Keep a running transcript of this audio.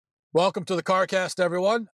Welcome to the CarCast,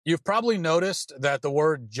 everyone. You've probably noticed that the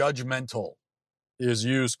word judgmental is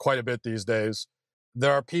used quite a bit these days.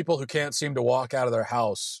 There are people who can't seem to walk out of their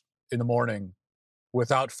house in the morning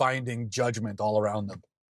without finding judgment all around them.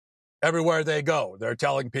 Everywhere they go, they're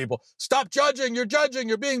telling people, stop judging, you're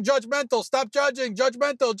being judgmental, stop judging,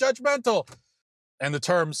 judgmental. And the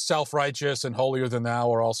terms self-righteous and holier than thou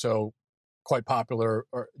are also quite popular,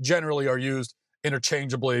 or generally are used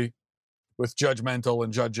interchangeably with judgmental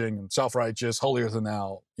and judging and self-righteous, holier than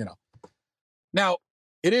thou. Now,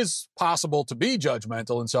 it is possible to be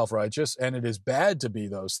judgmental and self-righteous, and it is bad to be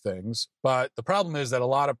those things. But the problem is that a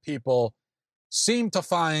lot of people seem to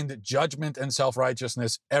find judgment and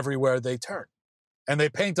self-righteousness everywhere they turn. And they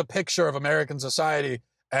paint a picture of American society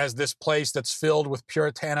as this place that's filled with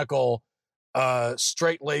puritanical,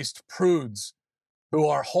 straight-laced prudes who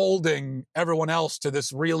are holding everyone else to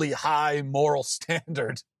this really high moral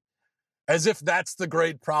standard. As if that's the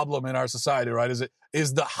great problem in our society, right?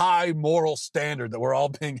 Is the high moral standard that we're all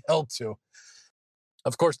being held to.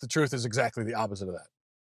 Of course, the truth is exactly the opposite of that.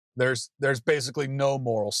 There's basically no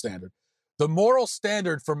moral standard. The moral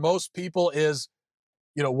standard for most people is,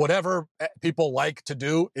 whatever people like to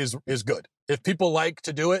do is good. If people like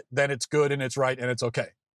to do it, then it's good and it's right and it's okay.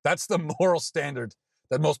 That's the moral standard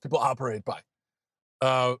that most people operate by.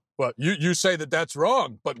 But you say that that's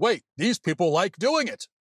wrong, but wait, these people like doing it,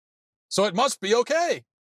 so it must be okay.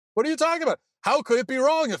 What are you talking about? How could it be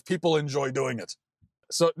wrong if people enjoy doing it?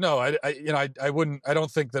 So no, I wouldn't. I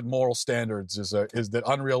don't think that moral standards is that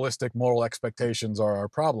unrealistic moral expectations are our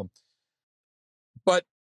problem. But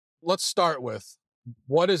let's start with,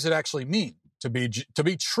 what does it actually mean to be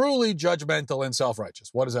truly judgmental and self-righteous?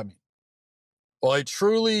 What does that mean? Well, a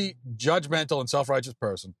truly judgmental and self-righteous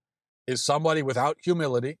person is somebody without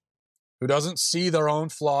humility, who doesn't see their own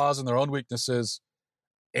flaws and their own weaknesses,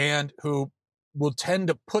 and who will tend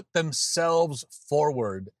to put themselves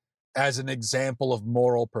forward as an example of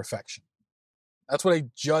moral perfection. That's what a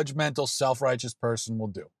judgmental, self-righteous person will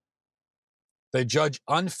do. They judge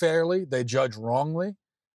unfairly, they judge wrongly,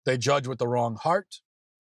 they judge with the wrong heart,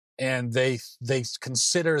 and they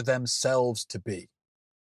consider themselves to be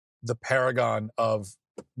the paragon of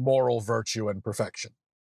moral virtue and perfection.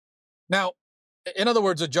 Now, in other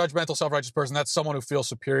words, a judgmental, self-righteous person, that's someone who feels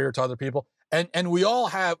superior to other people. And we all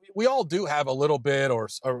do have a little bit or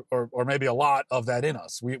maybe a lot of that in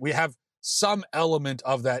us. We have some element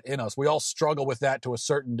of that in us. We all struggle with that to a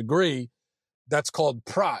certain degree. That's called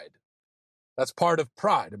pride. That's part of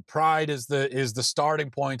pride. And pride is the starting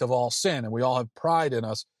point of all sin. And we all have pride in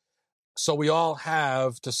us. So we all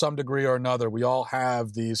have, to some degree or another, we all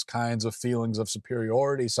have these kinds of feelings of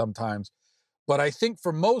superiority sometimes. But I think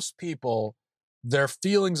for most people, their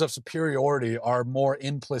feelings of superiority are more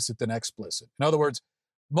implicit than explicit. In other words,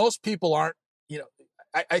 most people aren't,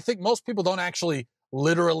 I think most people don't actually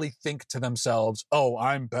literally think to themselves, oh,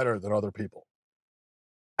 I'm better than other people.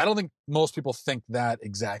 I don't think most people think that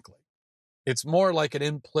exactly. It's more like an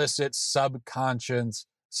implicit, subconscious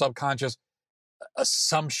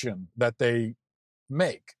assumption that they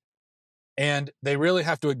make. And they really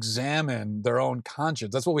have to examine their own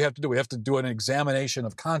conscience. That's what we have to do. We have to do an examination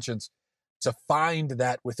of conscience to find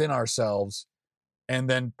that within ourselves and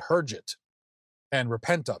then purge it and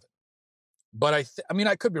repent of it. But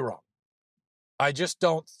I could be wrong. I just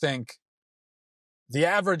don't think the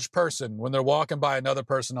average person, when they're walking by another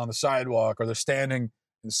person on the sidewalk or they're standing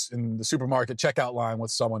in the supermarket checkout line with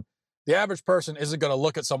someone, the average person isn't going to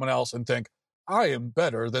look at someone else and think, I am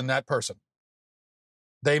better than that person.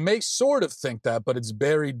 They may sort of think that, but it's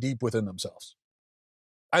buried deep within themselves.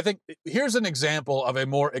 I think here's an example of a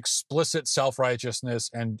more explicit self-righteousness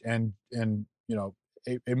and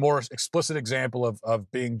a more explicit example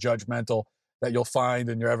of being judgmental that you'll find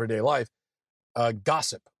in your everyday life.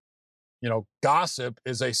 Gossip. Gossip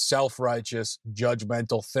is a self-righteous,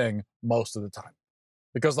 judgmental thing most of the time.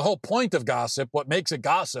 Because the whole point of gossip, what makes it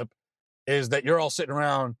gossip, is that you're all sitting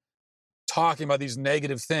around talking about these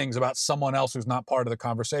negative things about someone else who's not part of the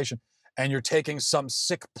conversation, and you're taking some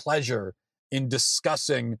sick pleasure in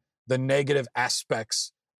discussing the negative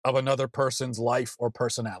aspects of another person's life or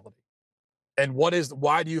personality. And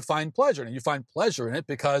why do you find pleasure in it? You find pleasure in it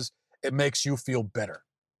because it makes you feel better.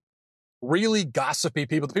 Really gossipy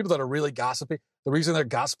people, the people that are really gossipy, the reason they're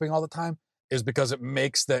gossiping all the time is because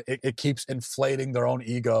it keeps inflating their own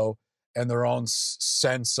ego and their own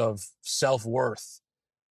sense of self-worth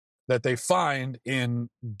that they find in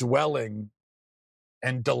dwelling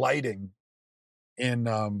and delighting in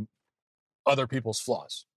other people's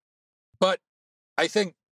flaws. But I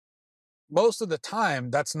think most of the time,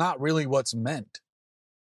 that's not really what's meant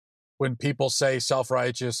when people say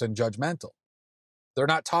self-righteous and judgmental. They're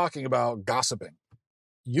not talking about gossiping.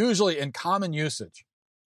 Usually in common usage,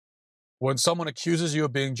 when someone accuses you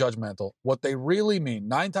of being judgmental, what they really mean,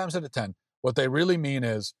 9 times out of 10, what they really mean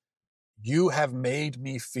is, you have made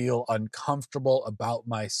me feel uncomfortable about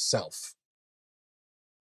myself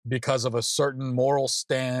because of a certain moral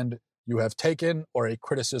stand you have taken or a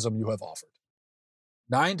criticism you have offered.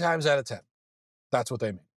 9 times out of 10, that's what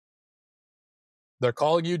they mean. They're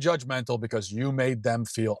calling you judgmental because you made them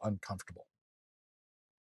feel uncomfortable.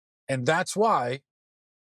 And that's why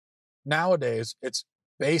nowadays it's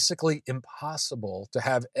basically impossible to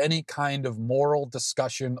have any kind of moral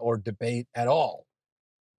discussion or debate at all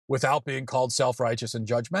without being called self-righteous and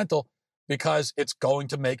judgmental, because it's going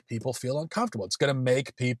to make people feel uncomfortable. It's going to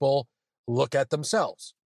make people look at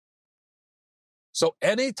themselves. So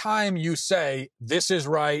anytime you say, this is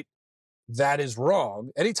right, that is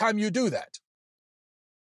wrong, anytime you do that,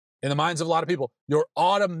 in the minds of a lot of people, you're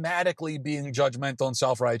automatically being judgmental and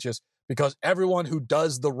self-righteous, because everyone who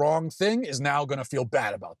does the wrong thing is now going to feel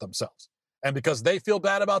bad about themselves. And because they feel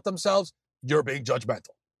bad about themselves, you're being judgmental.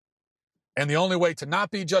 And the only way to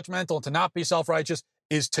not be judgmental and to not be self-righteous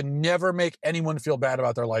is to never make anyone feel bad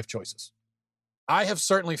about their life choices. I have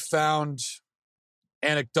certainly found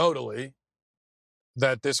anecdotally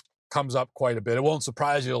that this comes up quite a bit. It won't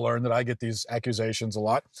surprise you to learn that I get these accusations a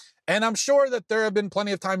lot. And I'm sure that there have been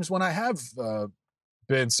plenty of times when I have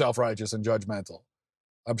been self-righteous and judgmental.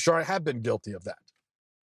 I'm sure I have been guilty of that.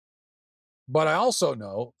 But I also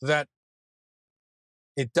know that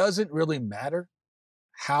it doesn't really matter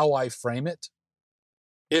how I frame it.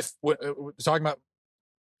 If we're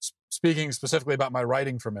speaking specifically about my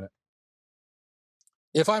writing for a minute,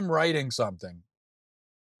 if I'm writing something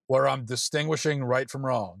where I'm distinguishing right from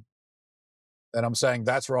wrong, and I'm saying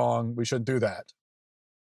that's wrong, we shouldn't do that.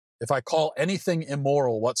 If I call anything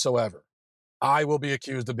immoral whatsoever, I will be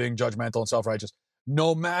accused of being judgmental and self-righteous,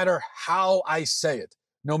 no matter how I say it,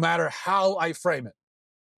 no matter how I frame it.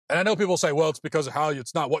 And I know people say, well, it's because of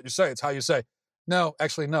it's not what you say, it's how you say. No,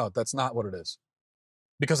 actually, no, that's not what it is.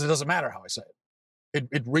 Because it doesn't matter how I say it.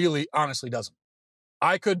 It really, honestly doesn't.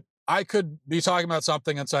 I could be talking about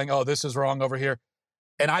something and saying, oh, this is wrong over here.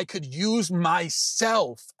 And I could use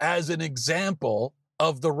myself as an example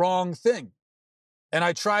of the wrong thing. And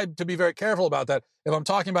I tried to be very careful about that. If I'm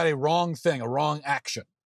talking about a wrong thing, a wrong action,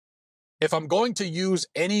 if I'm going to use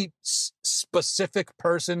any specific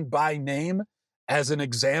person by name as an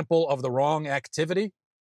example of the wrong activity,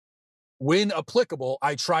 when applicable,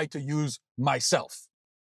 I try to use myself.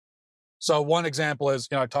 So one example is,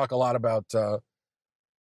 I talk a lot about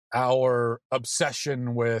our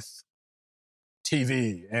obsession with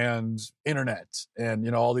TV and internet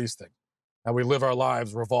and, all these things. And we live our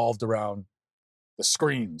lives revolved around the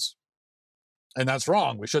screens. And that's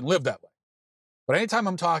wrong. We shouldn't live that way. But anytime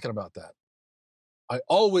I'm talking about that, I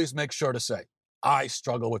always make sure to say, I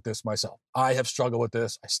struggle with this myself. I have struggled with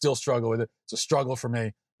this. I still struggle with it. It's a struggle for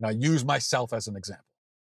me. And I use myself as an example.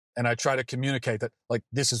 And I try to communicate that,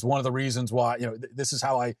 this is one of the reasons why, this is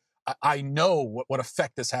how I know what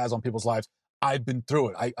effect this has on people's lives. I've been through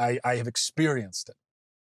it. I have experienced it.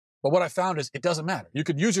 But what I found is it doesn't matter. You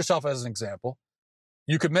could use yourself as an example.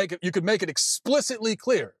 You could make it explicitly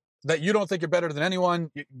clear that you don't think you're better than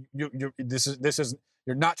anyone.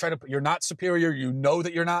 You're not superior. You know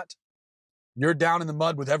that you're not. You're down in the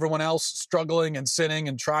mud with everyone else, struggling and sinning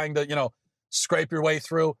and trying to, scrape your way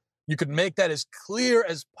through. You could make that as clear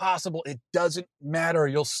as possible. It doesn't matter.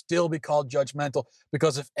 You'll still be called judgmental,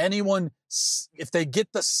 because if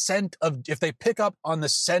they pick up on the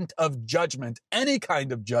scent of judgment, any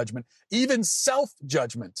kind of judgment, even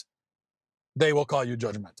self-judgment, they will call you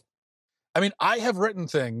judgmental. I mean, I have written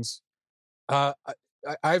things,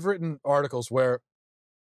 I've written articles where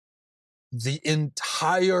the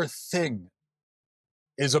entire thing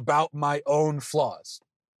is about my own flaws.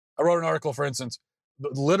 I wrote an article, for instance,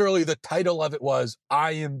 literally the title of it was,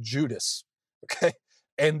 I am Judas. Okay.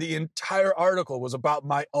 And the entire article was about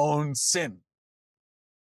my own sin.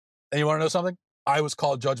 And you want to know something? I was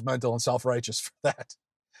called judgmental and self-righteous for that.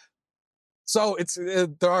 So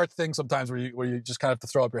there are things sometimes where you just kind of have to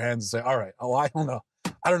throw up your hands and say, all right, I don't know.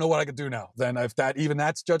 I don't know what I could do now. Then if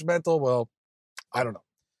that's judgmental, well, I don't know.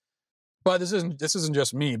 But this isn't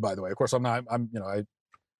just me, by the way. Of course, I'm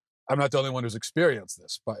not the only one who's experienced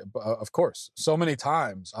this, but of course, so many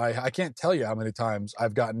times, I can't tell you how many times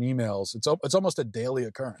I've gotten emails. It's almost a daily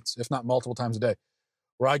occurrence, if not multiple times a day,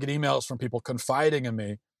 where I get emails from people confiding in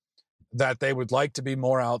me that they would like to be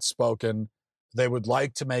more outspoken. They would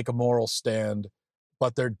like to make a moral stand,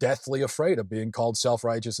 but they're deathly afraid of being called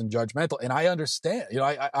self-righteous and judgmental. And I understand,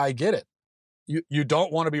 I get it. You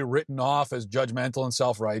don't want to be written off as judgmental and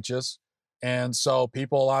self-righteous. And so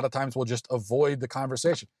people a lot of times will just avoid the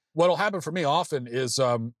conversation. What'll happen for me often is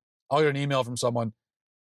I'll get an email from someone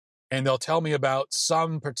and they'll tell me about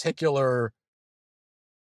some particular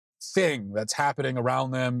thing that's happening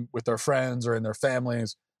around them with their friends or in their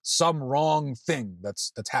families, some wrong thing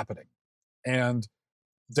that's happening. And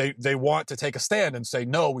they want to take a stand and say,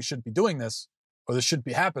 no, we shouldn't be doing this, or this shouldn't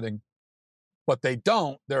be happening. But they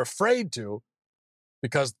don't. They're afraid to,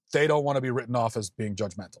 because they don't want to be written off as being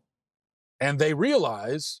judgmental. And they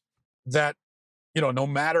realize that, no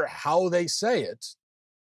matter how they say it,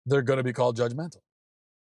 they're going to be called judgmental.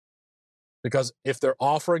 Because if they're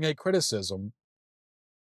offering a criticism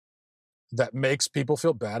that makes people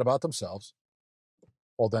feel bad about themselves,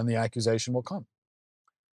 well, then the accusation will come.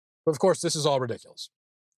 But of course, this is all ridiculous.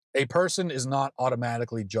 A person is not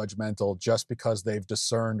automatically judgmental just because they've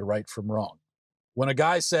discerned right from wrong. When a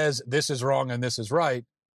guy says this is wrong and this is right,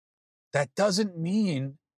 that doesn't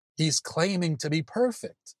mean he's claiming to be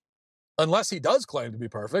perfect. Unless he does claim to be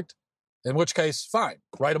perfect, in which case, fine,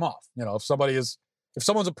 write him off. If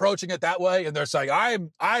someone's approaching it that way and they're saying,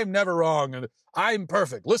 I'm never wrong and I'm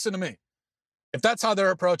perfect, listen to me. If that's how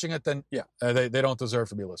they're approaching it, then yeah, they don't deserve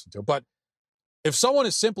to be listened to. But if someone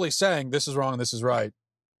is simply saying this is wrong and this is right,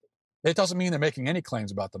 it doesn't mean they're making any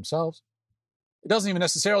claims about themselves. It doesn't even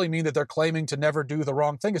necessarily mean that they're claiming to never do the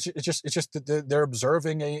wrong thing. It's just that they're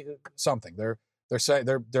observing something.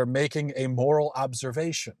 They're making a moral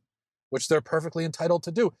observation, which they're perfectly entitled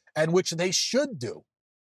to do, and which they should do.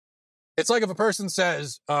 It's like if a person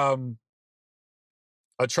says a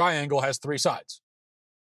triangle has 3 sides.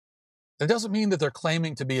 It doesn't mean that they're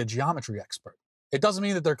claiming to be a geometry expert. It doesn't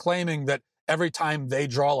mean that they're claiming that every time they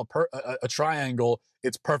draw a triangle,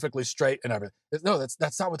 it's perfectly straight and everything. No,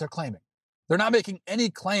 that's not what they're claiming. They're not making any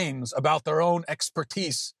claims about their own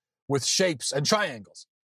expertise with shapes and triangles.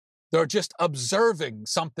 They're just observing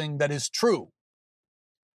something that is true.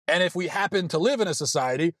 And if we happen to live in a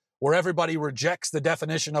society where everybody rejects the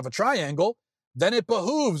definition of a triangle, then it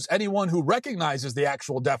behooves anyone who recognizes the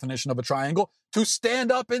actual definition of a triangle to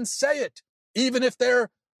stand up and say it. Even if they're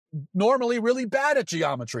normally really bad at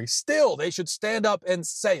geometry, still they should stand up and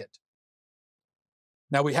say it.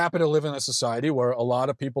 Now, we happen to live in a society where a lot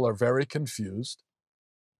of people are very confused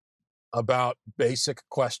about basic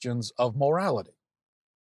questions of morality.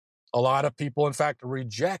 A lot of people, in fact,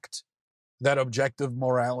 reject that objective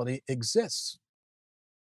morality exists.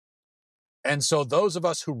 And so those of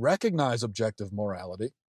us who recognize objective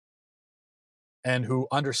morality and who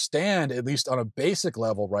understand, at least on a basic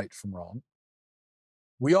level, right from wrong,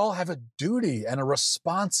 we all have a duty and a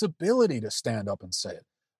responsibility to stand up and say it.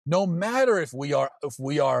 No matter if we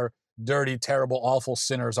are dirty, terrible, awful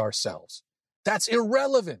sinners ourselves. That's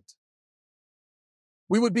irrelevant.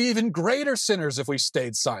 We would be even greater sinners if we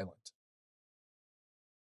stayed silent.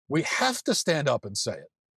 We have to stand up and say it.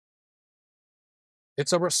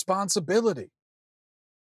 It's a responsibility.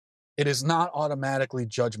 It is not automatically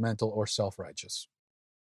judgmental or self-righteous.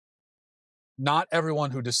 Not everyone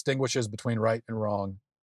who distinguishes between right and wrong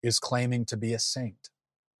is claiming to be a saint.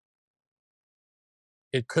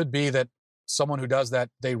 It could be that someone who does that,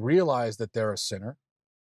 they realize that they're a sinner.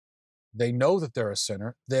 They know that they're a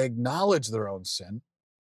sinner. They acknowledge their own sin.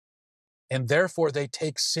 And therefore, they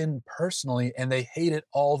take sin personally and they hate it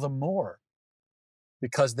all the more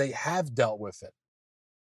because they have dealt with it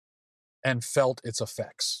and felt its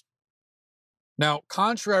effects. Now,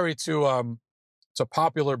 contrary to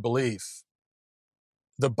popular belief,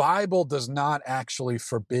 the Bible does not actually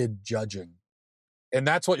forbid judging. And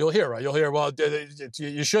that's what you'll hear, right? You'll hear, well,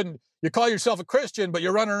 you call yourself a Christian, but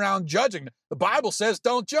you're running around judging. The Bible says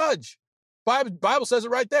don't judge. Bible says it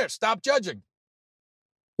right there. Stop judging.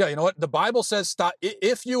 Yeah, you know what? The Bible says stop.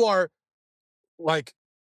 If you are like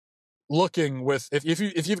looking with,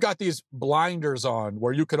 if you've got these blinders on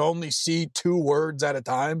where you can only see 2 words at a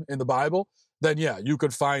time in the Bible, then yeah, you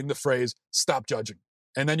could find the phrase stop judging.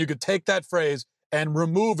 And then you could take that phrase and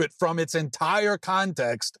remove it from its entire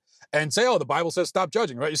context and say, oh, the Bible says stop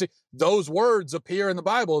judging, right? You see, those words appear in the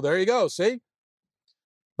Bible. There you go, see?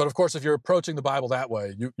 But of course, if you're approaching the Bible that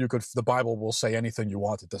way, the Bible will say anything you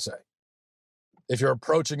want it to say. If you're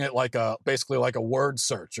approaching it basically like a word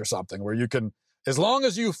search or something where you can, as long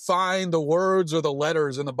as you find the words or the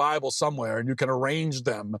letters in the Bible somewhere and you can arrange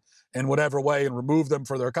them in whatever way and remove them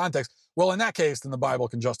for their context, well, in that case, then the Bible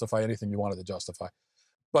can justify anything you want it to justify.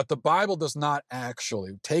 But the Bible does not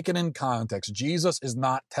actually, taken in context, Jesus is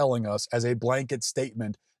not telling us as a blanket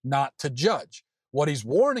statement not to judge. What he's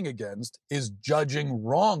warning against is judging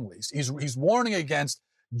wrongly. He's warning against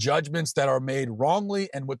judgments that are made wrongly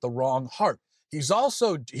and with the wrong heart. He's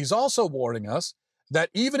also warning us that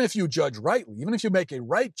even if you judge rightly, even if you make a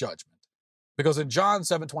right judgment, Because in John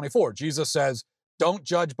 7:24, Jesus says, don't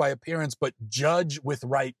judge by appearance, but judge with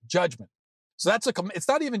right judgment. So it's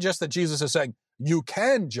not even just that Jesus is saying you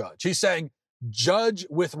can judge. He's saying judge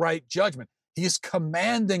with right judgment. He's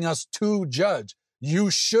commanding us to judge.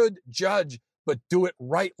 You should judge, but do it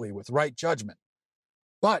rightly with right judgment.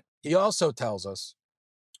 But he also tells us,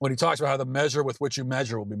 when he talks about how the measure with which you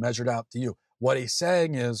measure will be measured out to you, what he's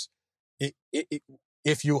saying is,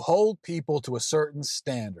 if you hold people to a certain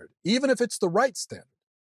standard, even if it's the right standard,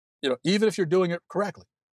 even if you're doing it correctly,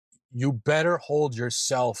 you better hold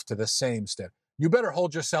yourself to the same standard. You better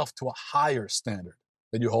hold yourself to a higher standard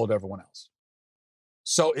than you hold everyone else.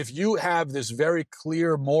 So if you have this very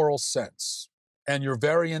clear moral sense and you're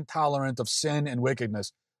very intolerant of sin and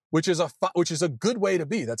wickedness, which is a good way to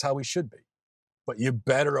be, that's how we should be, but you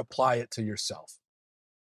better apply it to yourself.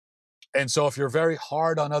 And so if you're very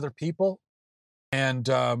hard on other people and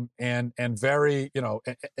very,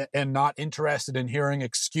 and not interested in hearing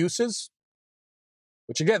excuses,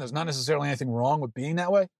 which again, there's not necessarily anything wrong with being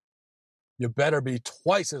that way, you better be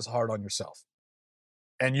twice as hard on yourself.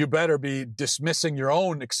 And you better be dismissing your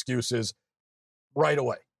own excuses right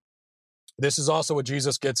away. This is also what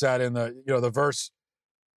Jesus gets at in the verse,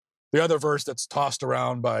 the other verse that's tossed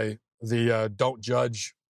around by the don't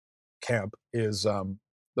judge camp is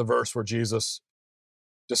the verse where Jesus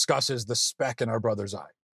discusses the speck in our brother's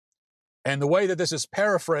eye. And the way that this is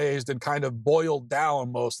paraphrased and kind of boiled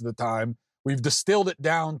down most of the time, we've distilled it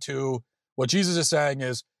down to what Jesus is saying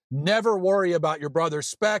is never worry about your brother's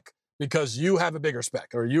speck because you have a bigger speck,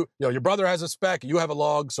 or your brother has a speck, you have a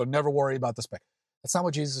log, so never worry about the speck. That's not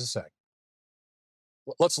what Jesus is saying.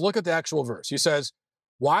 Let's look at the actual verse. He says,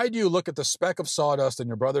 why do you look at the speck of sawdust in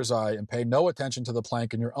your brother's eye and pay no attention to the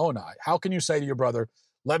plank in your own eye? How can you say to your brother,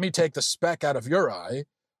 let me take the speck out of your eye,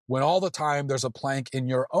 when all the time there's a plank in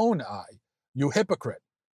your own eye? You hypocrite.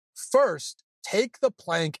 First, take the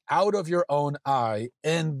plank out of your own eye,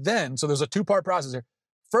 and then, so there's a two-part process here.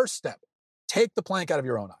 First step, take the plank out of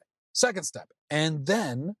your own eye. Second step, and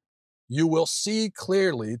then you will see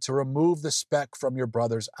clearly to remove the speck from your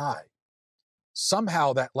brother's eye.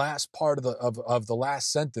 Somehow that last part of the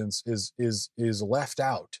last sentence is left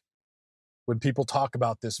out when people talk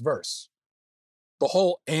about this verse. The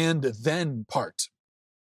whole and then part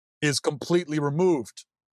is completely removed.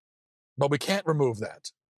 But we can't remove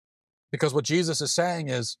that, because what Jesus is saying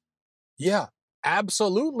is, yeah,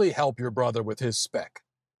 absolutely help your brother with his speck.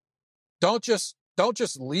 Don't just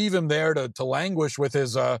leave him there to languish with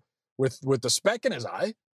his with the speck in his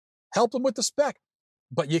eye. Help him with the speck.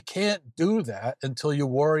 But you can't do that until you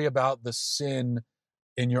worry about the sin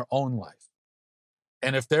in your own life.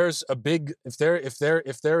 And if there is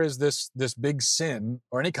this big sin,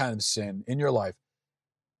 or any kind of sin in your life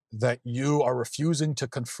that you are refusing to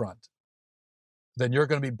confront, then you're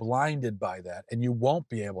going to be blinded by that and you won't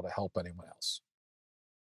be able to help anyone else.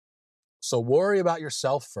 So worry about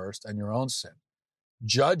yourself first and your own sin.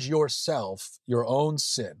 Judge yourself, your own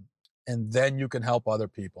sin, and then you can help other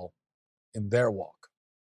people in their walk.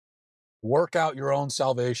 Work out your own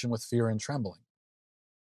salvation with fear and trembling.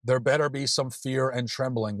 There better be some fear and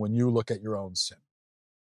trembling when you look at your own sin.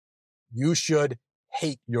 You should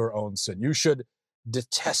hate your own sin. You should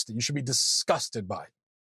detest it. You should be disgusted by it.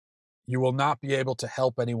 You will not be able to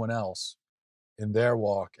help anyone else in their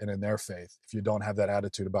walk and in their faith if you don't have that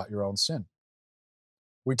attitude about your own sin.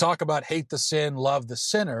 We talk about hate the sin, love the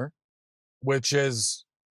sinner, which is,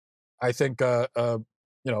 I think,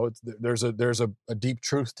 there's a deep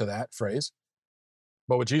truth to that phrase.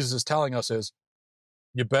 But what Jesus is telling us is,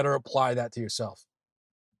 you better apply that to yourself.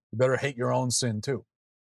 You better hate your own sin too,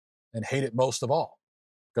 and hate it most of all,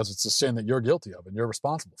 because it's a sin that you're guilty of and you're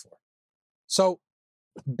responsible for. So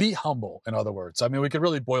be humble, in other words. I mean, we could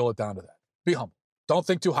really boil it down to that. Be humble. Don't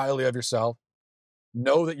think too highly of yourself.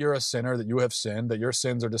 Know that you're a sinner, that you have sinned, that your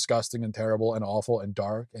sins are disgusting and terrible and awful and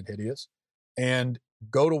dark and hideous, and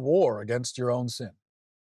go to war against your own sin.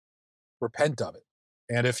 Repent of it.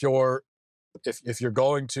 And if you're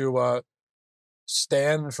going to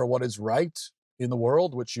stand for what is right in the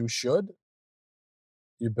world, which you should,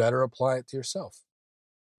 you better apply it to yourself.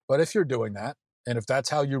 But if you're doing that, and if that's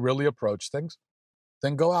how you really approach things,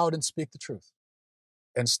 then go out and speak the truth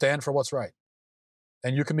and stand for what's right.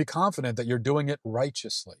 And you can be confident that you're doing it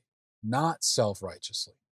righteously, not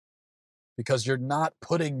self-righteously, because you're not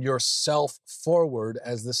putting yourself forward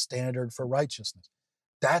as the standard for righteousness.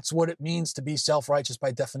 That's what it means to be self-righteous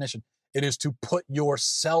by definition. It is to put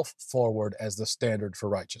yourself forward as the standard for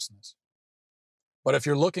righteousness. But if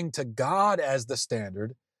you're looking to God as the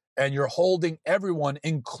standard and you're holding everyone,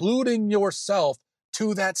 including yourself,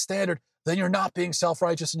 to that standard, then you're not being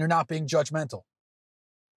self-righteous and you're not being judgmental.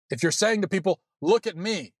 If you're saying to people, look at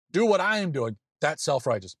me, do what I am doing, that's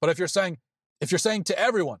self-righteous. But if you're saying to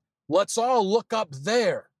everyone, let's all look up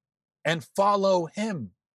there and follow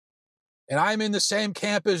him, and I'm in the same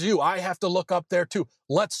camp as you, I have to look up there too.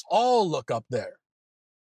 Let's all look up there.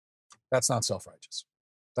 That's not self-righteous.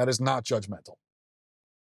 That is not judgmental.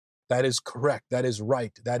 That is correct. That is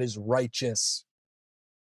right. That is righteous.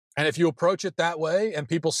 And if you approach it that way and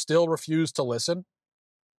people still refuse to listen,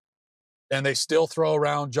 and they still throw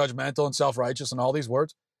around judgmental and self-righteous and all these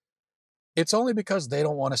words, it's only because they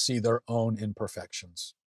don't want to see their own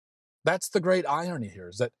imperfections. That's the great irony here,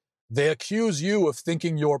 is that they accuse you of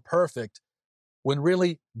thinking you're perfect when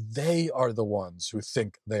really they are the ones who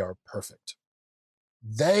think they are perfect.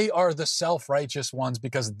 They are the self-righteous ones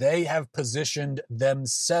because they have positioned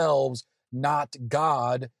themselves, not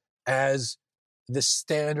God, as the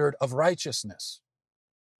standard of righteousness.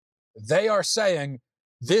 They are saying,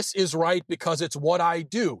 this is right because it's what I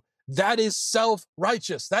do. That is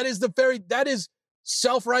self-righteous. That is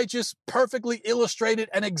self-righteous, perfectly illustrated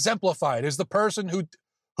and exemplified, is the person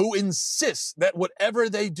who insists that whatever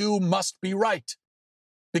they do must be right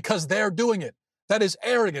because they're doing it. That is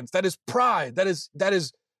arrogance. That is pride. That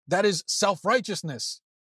is self-righteousness.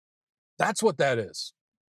 That's what that is.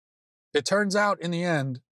 It turns out in the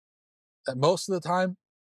end that most of the time,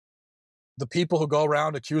 the people who go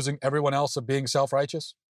around accusing everyone else of being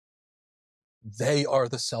self-righteous, they are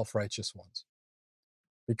the self-righteous ones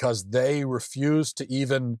because they refuse to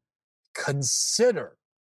even consider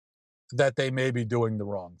that they may be doing the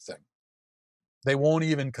wrong thing. They won't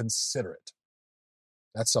even consider it.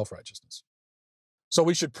 That's self-righteousness. So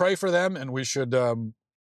we should pray for them, and we should,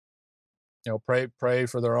 pray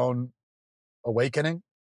for their own awakening,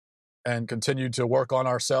 and continue to work on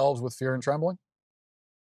ourselves with fear and trembling,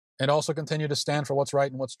 and also continue to stand for what's right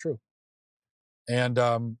and what's true.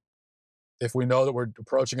 And if we know that we're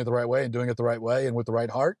approaching it the right way and doing it the right way and with the right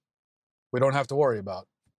heart, we don't have to worry about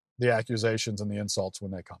the accusations and the insults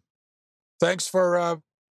when they come. Thanks for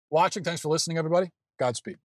watching. Thanks for listening, everybody. Godspeed.